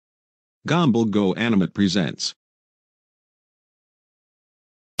Gumball Go Animate presents.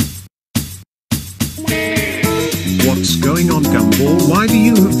 What's going on, Gumball? Why do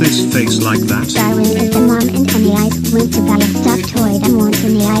you have this face like that? Darwin is the mom and Annie went to buy a stuffed toy that wants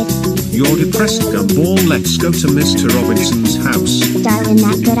Annie. You're depressed, Gumball. Let's go to Mr. Robinson's house. Darwin,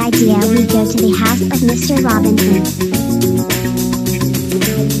 that good idea. We go to the house of Mr. Robinson.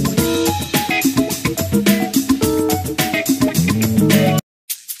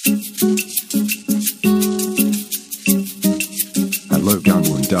 Hello,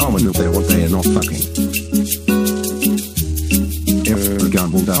 Gumball and Darwin. If they're what they are not fucking.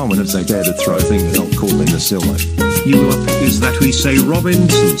 Gumball Darwin, if they dare to throw things, I'll call them a silver. You up? Is that we say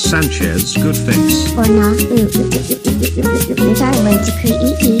Robinson Sanchez good face? Or not. Darwin to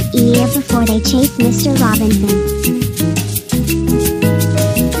create before they chase Mr. Robinson.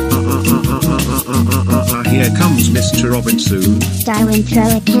 Here comes Mr. Robinson. Darwin throw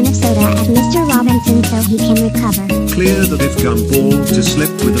a can of soda at Mr. Robinson so he can recover. Clear the diff, Gumball, to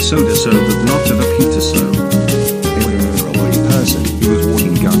slip with a soda so that not of a Peter so. Person who was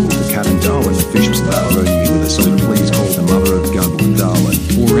walking Gumball, the cat, and Darwin the fish was devouring me with a soda. Please call the mother of Gumball and Darwin.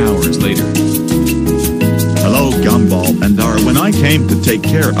 4 hours later. Hello, Gumball and Darwin. I came to take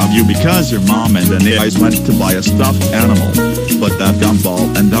care of you because your mom and Annie went to buy a stuffed animal. But that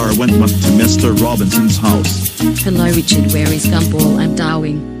Gumball and Darwin went to Mr. Robinson's house. Hello, Richard. Where is Gumball and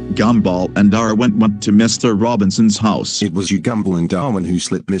Darwin? Gumball and Darwin went to Mr. Robinson's house. It was you, Gumball and Darwin, who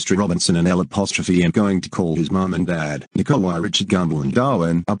slipped Mr. Robinson an L apostrophe and going to call his mom and dad. Nicole, why Richard, Gumball and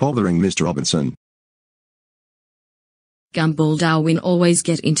Darwin are bothering Mr. Robinson? Gumball Darwin always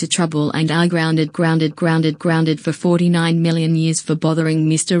get into trouble and are grounded for 49 million years for bothering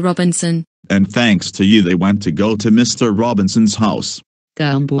Mr. Robinson. And thanks to you they went to go to Mr. Robinson's house.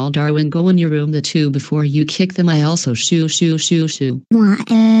 Gumball Darwin, go in your room the two before you kick them. I also shoo.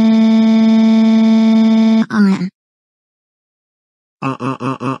 What?